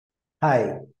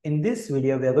Hi, in this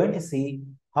video, we are going to see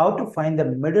how to find the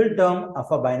middle term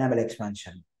of a binomial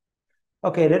expansion.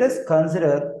 Okay, let us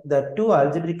consider the two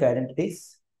algebraic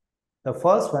identities. The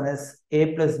first one is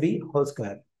a plus b whole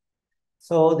square.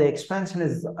 So the expansion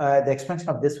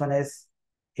of this one is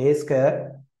a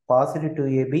square positive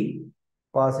 2ab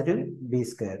positive b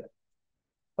square.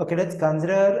 Okay, let's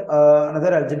consider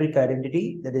another algebraic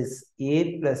identity, that is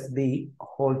a plus b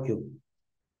whole cube.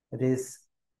 That is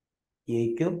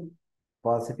a cube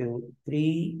positive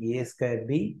 3a square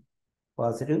b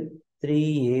positive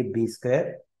 3ab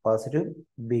square positive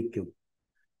b cube.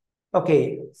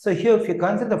 Okay, so here if you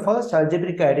consider the first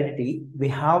algebraic identity, we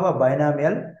have a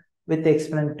binomial with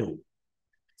exponent 2.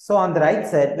 So on the right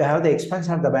side, we have the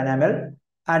expansion of the binomial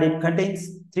and it contains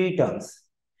 3 terms.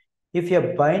 If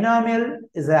your binomial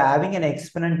is having an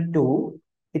exponent 2,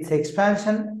 its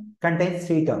expansion contains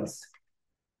 3 terms.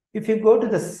 If you go to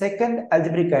the second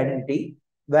algebraic identity,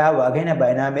 we have again a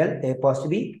binomial a positive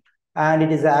b and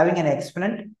it is having an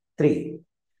exponent 3.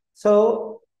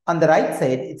 So on the right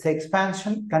side, its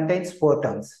expansion contains 4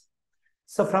 terms.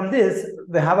 So from this,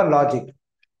 we have a logic.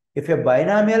 If a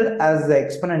binomial has the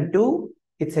exponent 2,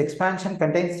 its expansion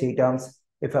contains 3 terms.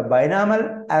 If a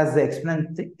binomial has the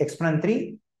exponent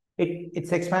 3,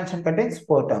 its expansion contains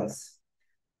 4 terms.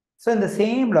 So in the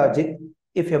same logic,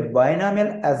 if a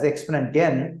binomial has the exponent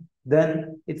n,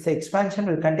 then its expansion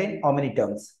will contain how many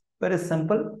terms? Very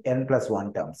simple, n plus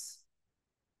 1 terms.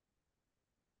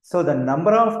 So the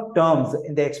number of terms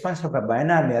in the expansion of a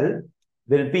binomial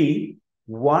will be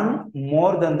 1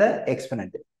 more than the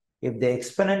exponent. If the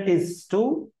exponent is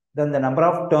 2, then the number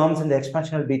of terms in the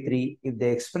expansion will be 3. If the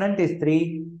exponent is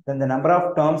 3, then the number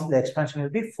of terms in the expansion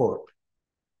will be 4.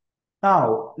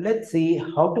 Now, let's see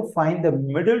how to find the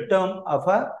middle term of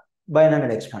a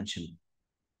binomial expansion.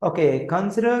 Okay,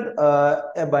 consider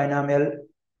a binomial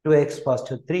 2x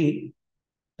positive 3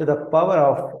 to the power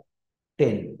of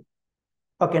 10.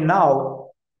 Okay, now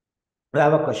we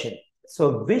have a question.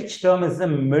 So which term is the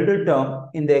middle term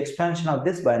in the expansion of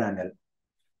this binomial?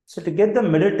 So to get the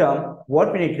middle term,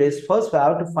 what we need to do is first we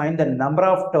have to find the number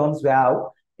of terms we have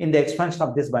in the expansion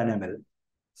of this binomial.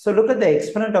 So look at the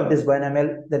exponent of this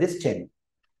binomial, that is 10.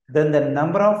 Then the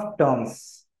number of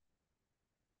terms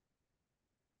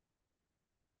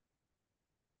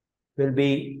will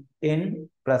be n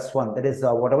plus 1. That is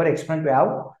whatever exponent we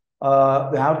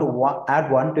have to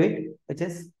add 1 to it, which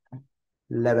is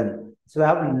 11. So we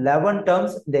have 11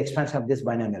 terms in the expansion of this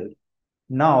binomial.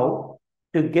 Now,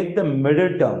 to get the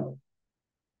middle term,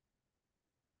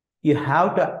 you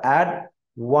have to add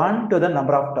 1 to the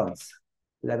number of terms.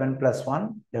 11 plus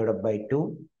 1 divided by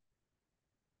 2.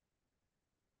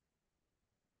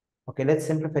 Okay, let's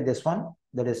simplify this one.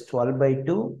 That is 12 by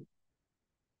 2.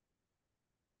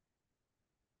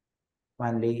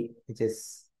 Finally, which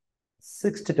is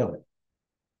 6th term.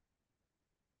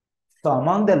 So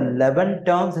among the 11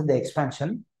 terms in the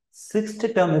expansion,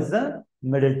 6th term is the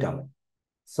middle term.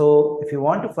 So if you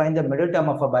want to find the middle term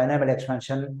of a binomial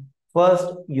expansion, first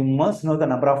you must know the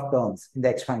number of terms in the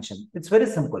expansion. It's very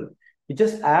simple. You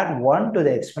just add 1 to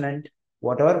the exponent,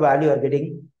 whatever value you are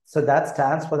getting. So that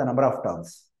stands for the number of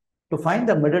terms. To find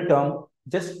the middle term,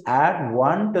 just add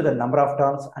 1 to the number of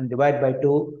terms and divide by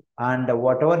 2 and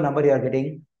whatever number you are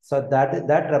getting. So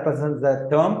that represents the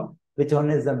term which one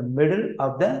is the middle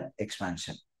of the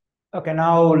expansion. Okay,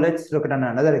 now let's look at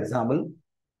another example.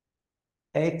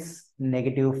 X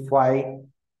negative 5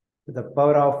 to the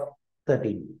power of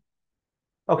 13.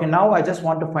 Okay, now I just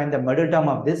want to find the middle term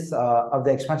of this of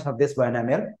the expansion of this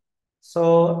binomial.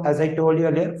 So as I told you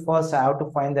earlier, first I have to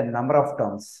find the number of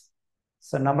terms.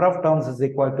 So number of terms is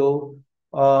equal to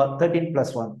 13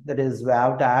 plus 1. That is, we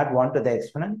have to add 1 to the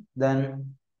exponent.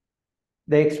 Then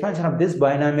the expansion of this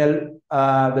binomial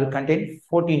will contain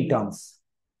 14 terms.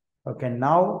 Okay,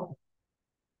 now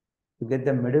to get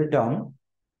the middle term,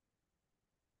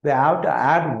 we have to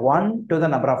add 1 to the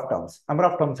number of terms. Number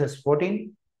of terms is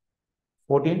 14.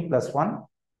 14 plus 1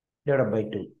 divided by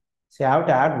 2. So you have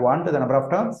to add 1 to the number of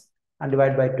terms and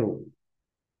divide by 2.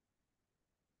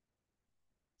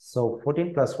 So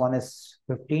 14 plus 1 is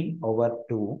 15 over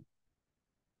 2.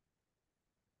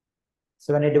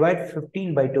 So when you divide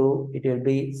 15 by 2, it will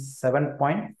be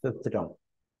 7.5th term.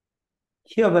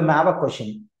 Here we have a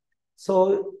question.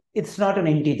 So it's not an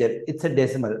integer, it's a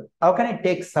decimal. How can I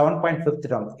take 7.5th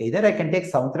term? Either I can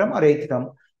take 7th term or 8th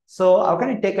term. So how can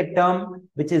I take a term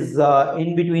which is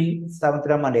in between 7th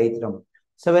term and 8th term?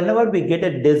 So whenever we get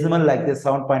a decimal like this,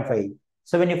 7.5.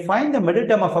 So when you find the middle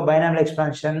term of a binomial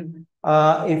expansion,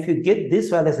 if you get this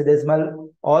value as a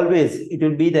decimal, always it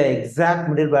will be the exact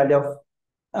middle value of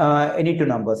any two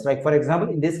numbers. Like for example,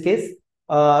 in this case,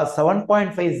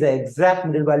 7.5 is the exact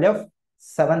middle value of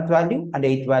 7th value and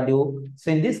 8th value.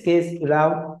 So in this case, you'll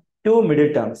have two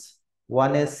middle terms.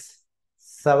 One is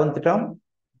 7th term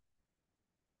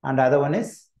and other one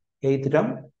is 8th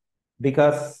term,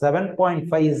 because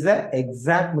 7.5 is the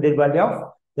exact middle value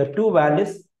of the two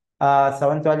values,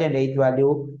 7th value and 8th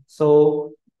value.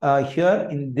 So here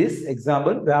in this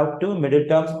example, we have two middle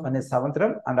terms. One is 7th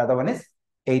term and other one is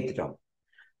 8th term.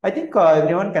 I think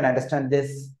everyone can understand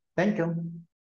this. Thank you.